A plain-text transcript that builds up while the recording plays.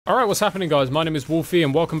Alright, what's happening guys? My name is Wolfy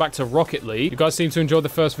and welcome back to Rocket League. You guys seem to enjoy the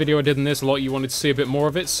first video I did in this. A lot of you wanted to see a bit more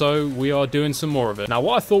of it, so we are doing some more of it. Now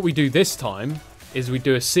what I thought we'd do this time is we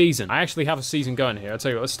do a season. I actually have a season going here. I'll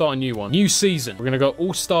tell you what, let's start a new one. New season. We're gonna go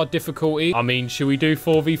all-star difficulty. I mean, should we do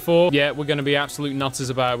 4v4? Yeah, we're gonna be absolute nutters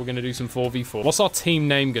about it. We're gonna do some 4v4. What's our team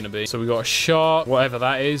name gonna be? So we got a shark, whatever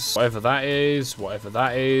that is, whatever that is, whatever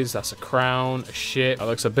that is. That's a crown, a ship. That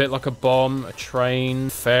looks a bit like a bomb, a train,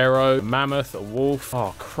 pharaoh, a mammoth, a wolf.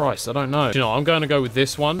 Oh, Christ, I don't know. Do you know, I'm going to go with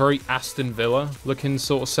this one. Very Aston Villa looking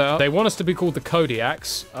sort of setup. They want us to be called the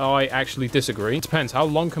Kodiaks. I actually disagree. It depends. How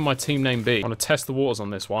long can my team name be? I want to test the waters on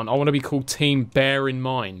this one. I want to be called Team Bear in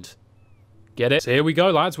Mind. Get it? So here we go,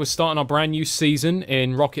 lads. We're starting our brand new season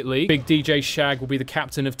in Rocket League. Big DJ Shag will be the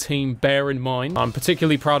captain of Team Bear in Mind. I'm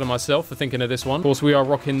particularly proud of myself for thinking of this one. Of course, we are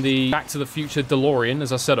rocking the Back to the Future Delorean,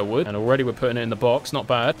 as I said I would. And already we're putting it in the box. Not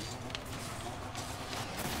bad.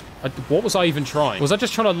 What was I even trying? Was I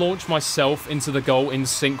just trying to launch myself into the goal in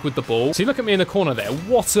sync with the ball? See, look at me in the corner there.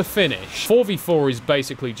 What a finish. 4v4 is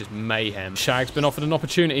basically just mayhem. Shag's been offered an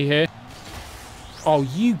opportunity here. Oh,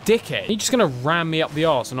 you dickhead. You're just going to ram me up the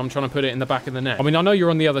arse and I'm trying to put it in the back of the net. I mean, I know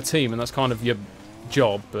you're on the other team and that's kind of your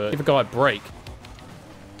job, but give a guy a break.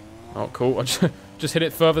 Oh, cool. I just hit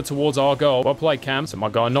it further towards our goal. Well played, Cam. So my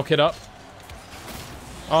guy knock it up.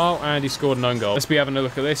 Oh, and he scored an own goal. Let's be having a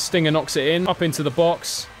look at this. Stinger knocks it in, up into the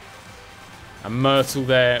box. And Myrtle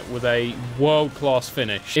there with a world-class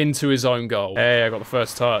finish into his own goal. Hey, I got the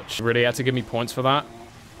first touch. Really had to give me points for that.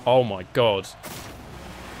 Oh my God.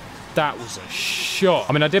 That was a shot.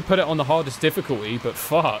 I mean, I did put it on the hardest difficulty, but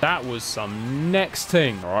fuck, that was some next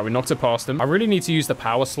thing. All right, we knocked it past him. I really need to use the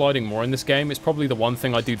power sliding more in this game. It's probably the one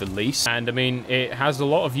thing I do the least. And I mean, it has a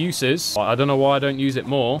lot of uses. I don't know why I don't use it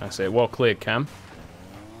more. That's it. Well cleared, Cam.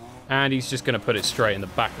 And he's just going to put it straight in the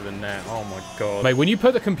back of the net. Oh my God. Mate, when you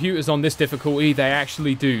put the computers on this difficulty, they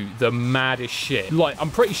actually do the maddest shit. Like, I'm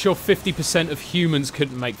pretty sure 50% of humans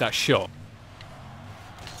couldn't make that shot.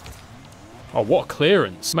 Oh, what a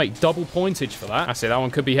clearance. Mate, double pointage for that. I say that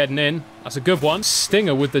one could be heading in. That's a good one.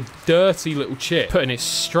 Stinger with the dirty little chip. Putting it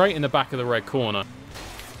straight in the back of the red corner.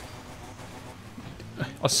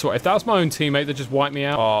 I swear, if that was my own teammate that just wiped me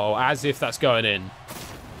out. Oh, as if that's going in.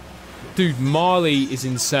 Dude, Marley is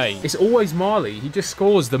insane. It's always Marley. He just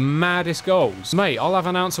scores the maddest goals. Mate, I'll have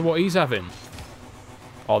an answer what he's having.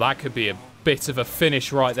 Oh, that could be a bit of a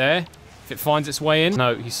finish right there. If it finds its way in.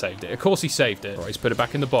 No, he saved it. Of course he saved it. All right, he's put it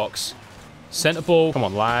back in the box. Centre ball. Come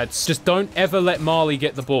on, lads. Just don't ever let Marley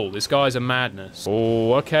get the ball. This guy's a madness.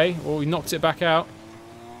 Oh, okay. Oh, he knocked it back out.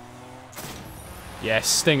 Yes,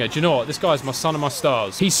 Stinger. Do you know what? This guy's my son of my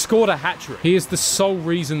stars. He scored a hat-trick. He is the sole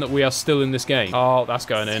reason that we are still in this game. Oh, that's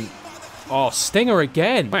going in. Oh, Stinger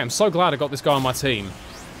again. Mate, I'm so glad I got this guy on my team.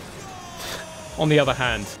 On the other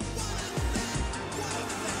hand.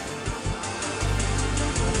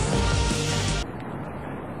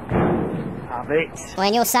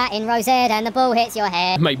 When you're sat in Rose Ed and the ball hits your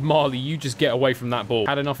head. Mate, Marley, you just get away from that ball.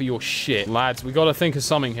 Had enough of your shit. Lads, we got to think of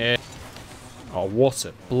something here. Oh, what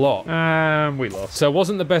a block. And we lost. So it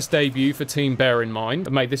wasn't the best debut for Team Bear in Mind.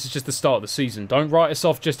 But, mate, this is just the start of the season. Don't write us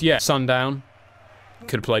off just yet. Sundown.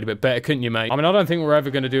 Could have played a bit better, couldn't you, mate? I mean, I don't think we're ever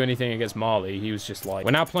going to do anything against Marley. He was just like...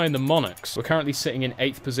 We're now playing the Monarchs. We're currently sitting in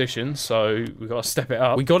 8th position, so we've got to step it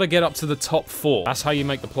up. We got to get up to the top 4. That's how you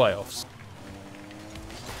make the playoffs.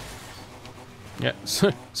 Yeah,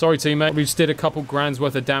 sorry teammate. We just did a couple grand's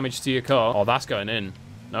worth of damage to your car. Oh, that's going in.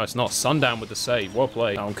 No, it's not. Sundown with the save. Well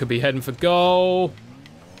played. That one could be heading for goal.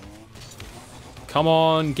 Come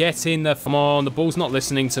on, get in the... Come on, the ball's not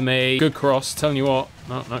listening to me. Good cross, telling you what.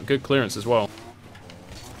 No, good clearance as well.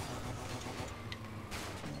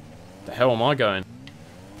 The hell am I going?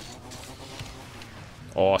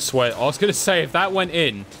 Oh, I swear. I was going to say, if that went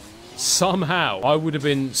in, somehow, I would have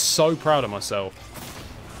been so proud of myself.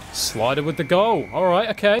 Slider with the goal. All right,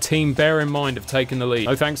 okay. Team Bear in Mind have taken the lead.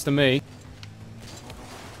 No thanks to me.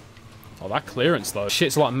 Oh, that clearance, though.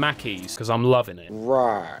 Shit's like Mackey's, because I'm loving it.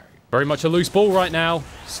 Right. Very much a loose ball right now.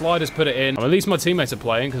 Slider's put it in. At least my teammates are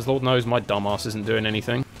playing, because Lord knows my dumbass isn't doing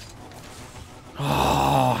anything.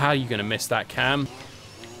 Oh, how are you going to miss that, Cam?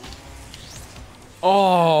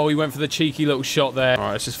 Oh, he went for the cheeky little shot there. All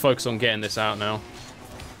right, let's just focus on getting this out now.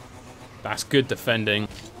 That's good defending.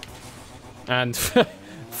 And...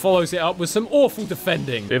 follows it up with some awful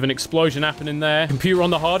defending. Bit of an explosion happening there. Computer on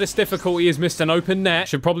the hardest difficulty has missed an open net.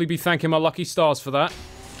 Should probably be thanking my lucky stars for that.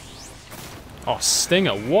 Oh,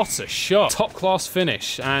 Stinger, what a shot. Top class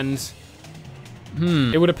finish. And,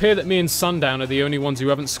 it would appear that me and Sundown are the only ones who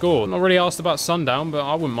haven't scored. I'm not really asked about Sundown, but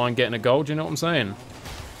I wouldn't mind getting a goal. Do you know what I'm saying?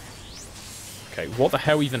 Okay, what the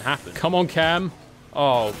hell even happened? Come on, Cam.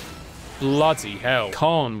 Oh, Bloody hell.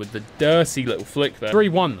 Khan with the dirty little flick there.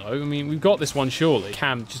 3-1 though. I mean, we've got this one surely.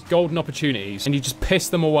 Cam, just golden opportunities. And you just piss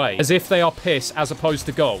them away. As if they are piss as opposed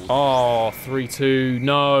to gold. Oh, 3-2.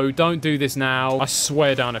 No, don't do this now. I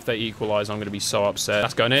swear down if they equalize, I'm going to be so upset.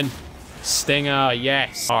 That's going in. Stinger,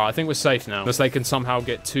 yes. All right, I think we're safe now. Unless they can somehow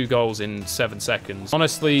get 2 goals in 7 seconds.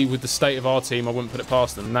 Honestly, with the state of our team, I wouldn't put it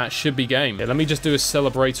past them. And that should be game. Yeah, let me just do a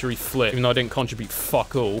celebratory flip, even though I didn't contribute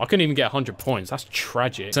fuck all. I couldn't even get 100 points. That's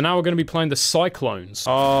tragic. So now we're going to be playing the Cyclones.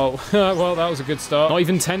 Oh, well, that was a good start. Not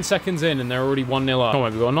even 10 seconds in, and they're already 1-0 up. Come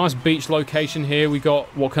on, we've got a nice beach location here. We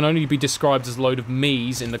got what can only be described as a load of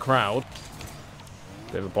me's in the crowd.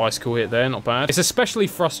 Bit of a bicycle hit there, not bad. It's especially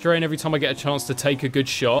frustrating every time I get a chance to take a good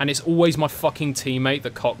shot, and it's always my fucking teammate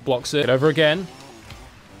that cock blocks it. Get over again.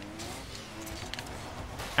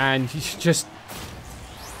 And you just...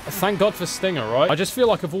 Thank God for Stinger, right? I just feel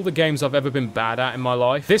like of all the games I've ever been bad at in my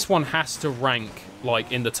life, this one has to rank,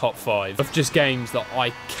 like, in the top 5 of just games that I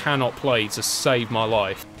cannot play to save my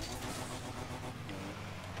life.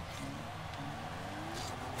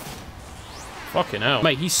 Fucking hell.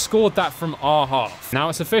 Mate, he scored that from our half. Now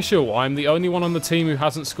it's official. I'm the only one on the team who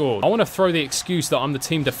hasn't scored. I want to throw the excuse that I'm the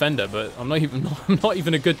team defender, but I'm not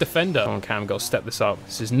even a good defender. Come on, Cam, got to step this up.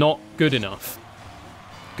 This is not good enough.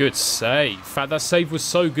 Good save. In fact, that save was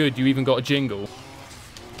so good, you even got a jingle.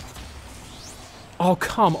 Oh,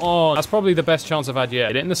 come on. That's probably the best chance I've had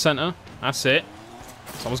yet. Hit it in the center. That's it.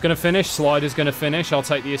 Someone's going to finish. Slider's going to finish. I'll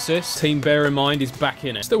take the assist. Team, bear in mind, is back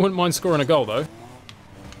in it. Still wouldn't mind scoring a goal, though.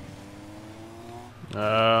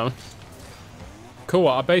 Cool,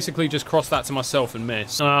 I basically just crossed that to myself and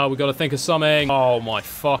missed. We got to think of something. Oh my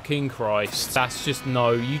fucking Christ. That's just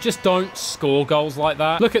no. You just don't score goals like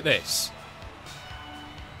that. Look at this.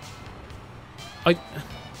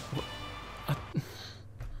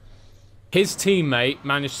 His teammate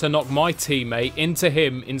managed to knock my teammate into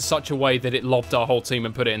him in such a way that it lobbed our whole team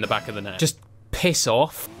and put it in the back of the net. Just piss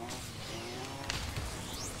off.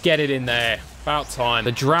 Get it in there. About time.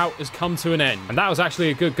 The drought has come to an end. And that was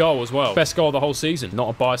actually a good goal as well. Best goal of the whole season. Not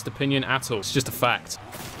a biased opinion at all. It's just a fact.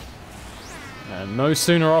 And no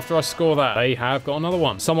sooner after I score that, they have got another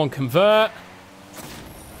one. Someone convert.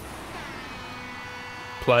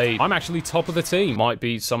 Played. I'm actually top of the team. Might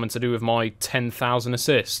be something to do with my 10,000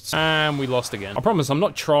 assists. And we lost again. I promise I'm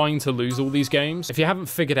not trying to lose all these games. If you haven't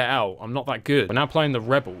figured it out, I'm not that good. We're now playing the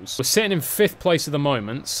Rebels. We're sitting in 5th place at the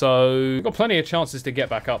moment, so we've got plenty of chances to get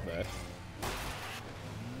back up there.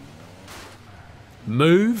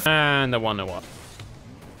 Move. And they're 1-0 up.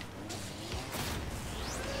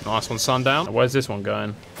 Nice one, Sundown. Where's this one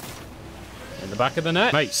going? In the back of the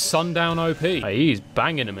net. Mate, Sundown OP. Hey, he's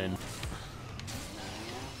banging him in.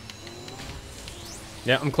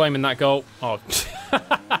 Yeah, I'm claiming that goal. Oh,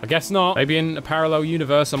 I guess not. Maybe in a parallel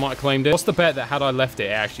universe, I might have claimed it. What's the bet that had I left it,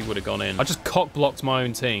 it actually would have gone in? I just cock-blocked my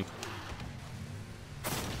own team.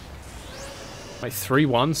 Wait,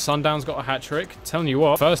 3-1. Sundown's got a hat-trick. Telling you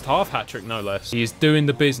what, first half hat-trick, no less. He is doing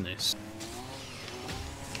the business.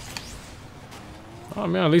 Oh,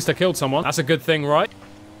 man, at least I killed someone. That's a good thing, right?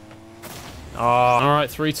 All right,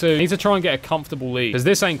 3-2. Need to try and get a comfortable lead, because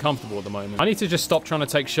this ain't comfortable at the moment. I need to just stop trying to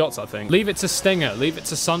take shots, I think. Leave it to Stinger. Leave it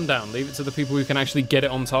to Sundown. Leave it to the people who can actually get it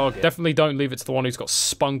on target. Definitely don't leave it to the one who's got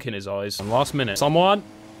spunk in his eyes. And last minute. Someone...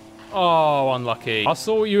 Oh, unlucky. I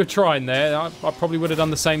saw what you were trying there. I probably would have done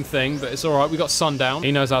the same thing, but it's all right. We got Sundown.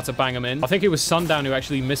 He knows how to bang them in. I think it was Sundown who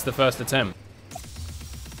actually missed the first attempt.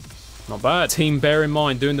 Not bad. Team, bear in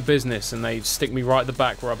mind, doing the business, and they stick me right at the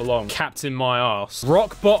back where I belong. Captain my arse.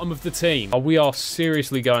 Rock bottom of the team. Oh, we are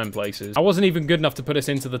seriously going places. I wasn't even good enough to put us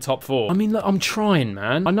into the top 4. I mean, look, I'm trying,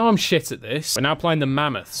 man. I know I'm shit at this. We're now playing the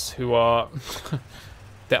Mammoths, who are...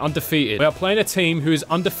 They're undefeated. We are playing a team who is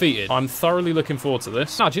undefeated. I'm thoroughly looking forward to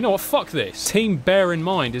this. Now, do you know what? Fuck this. Team, bear in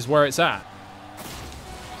mind, is where it's at.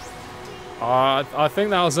 I think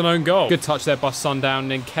that was an own goal. Good touch there by Sundown,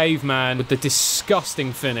 and then Caveman with the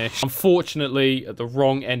disgusting finish. Unfortunately, at the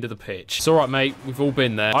wrong end of the pitch. It's all right, mate. We've all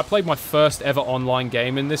been there. I played my first ever online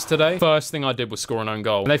game in this today. First thing I did was score an own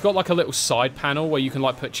goal. And they've got like a little side panel where you can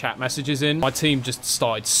like put chat messages in. My team just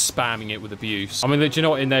started spamming it with abuse. I mean, do you know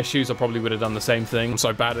what? In their shoes, I probably would have done the same thing. I'm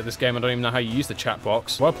so bad at this game, I don't even know how you use the chat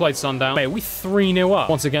box. Well played, Sundown. Mate, we 3-0 up.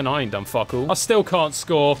 Once again, I ain't done fuck all. I still can't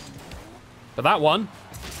score. But that one...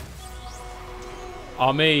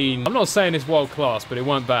 I mean, I'm not saying it's world class, but it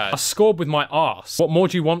weren't bad. I scored with my arse. What more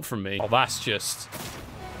do you want from me? Oh, that's just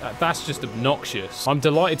obnoxious. I'm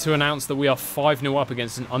delighted to announce that we are 5-0 up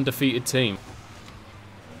against an undefeated team.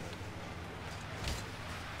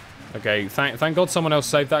 Okay, thank God someone else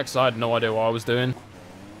saved that, because I had no idea what I was doing.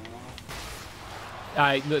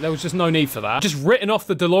 There was just no need for that. Just written off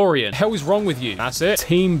the DeLorean. The hell is wrong with you? That's it.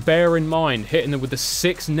 Team bear in mind, hitting them with the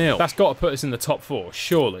 6-0. That's got to put us in the top 4,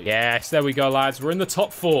 surely. Yes, there we go, lads. We're in the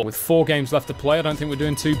top 4. With 4 games left to play, I don't think we're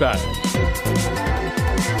doing too bad.